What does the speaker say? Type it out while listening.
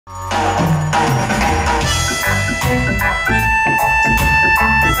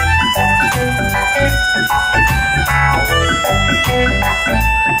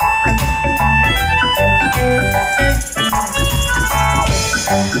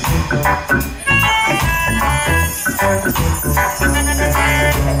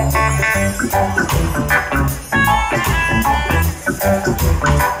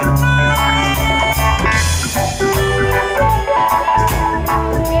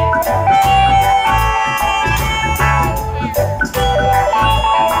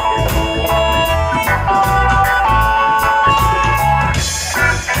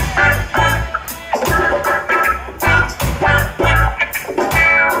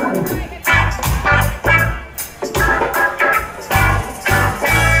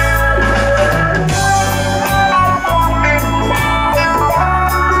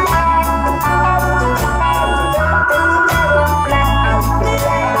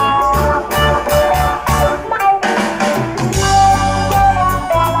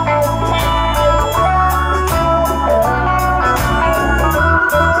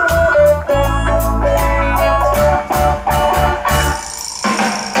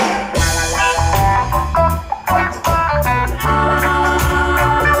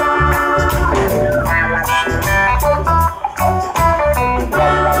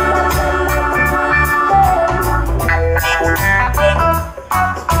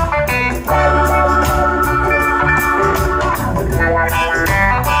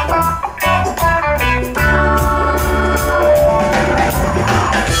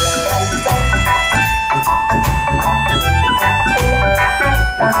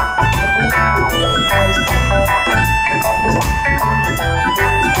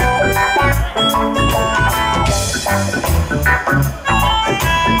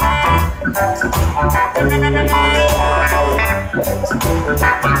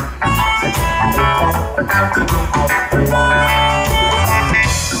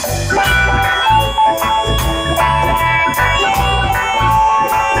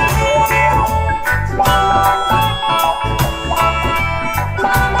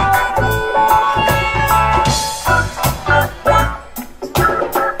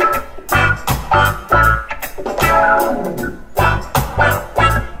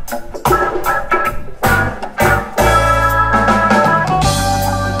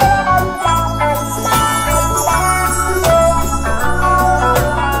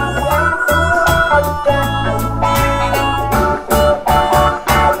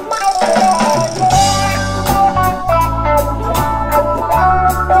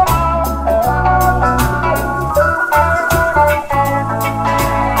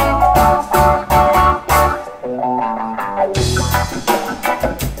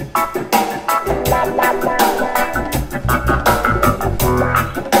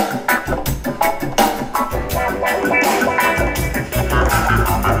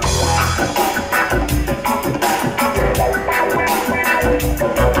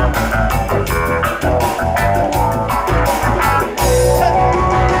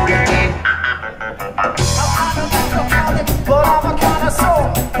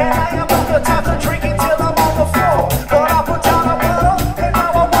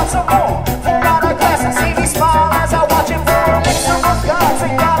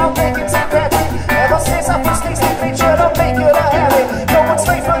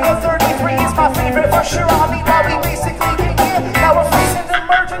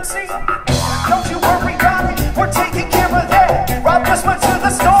Don't you worry about it, we're taking care of that. Rob just went to the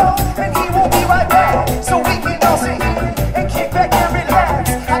store, and he will be right back. So we can all sit here and kick back and relax.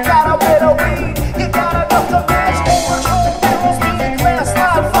 I got a bit of weed, you got enough to match. Overdrawn barrels, being glass,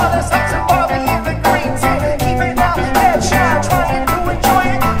 not fathers, hugs and barley in the green tent. Keeping out that shine, trying to enjoy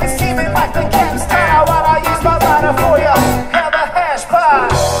it. It's seeming like the cat's style. While I use my lighter for you, have a hash pie.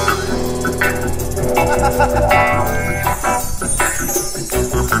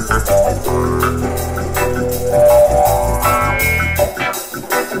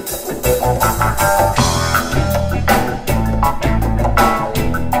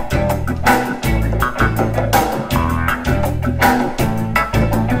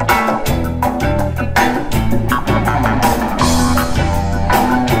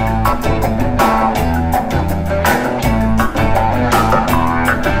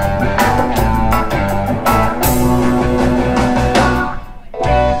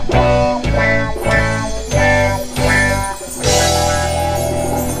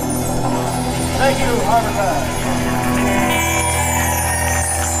 Thank you, Harborfest.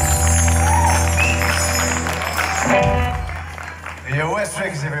 Your West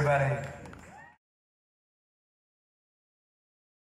Rigs, everybody.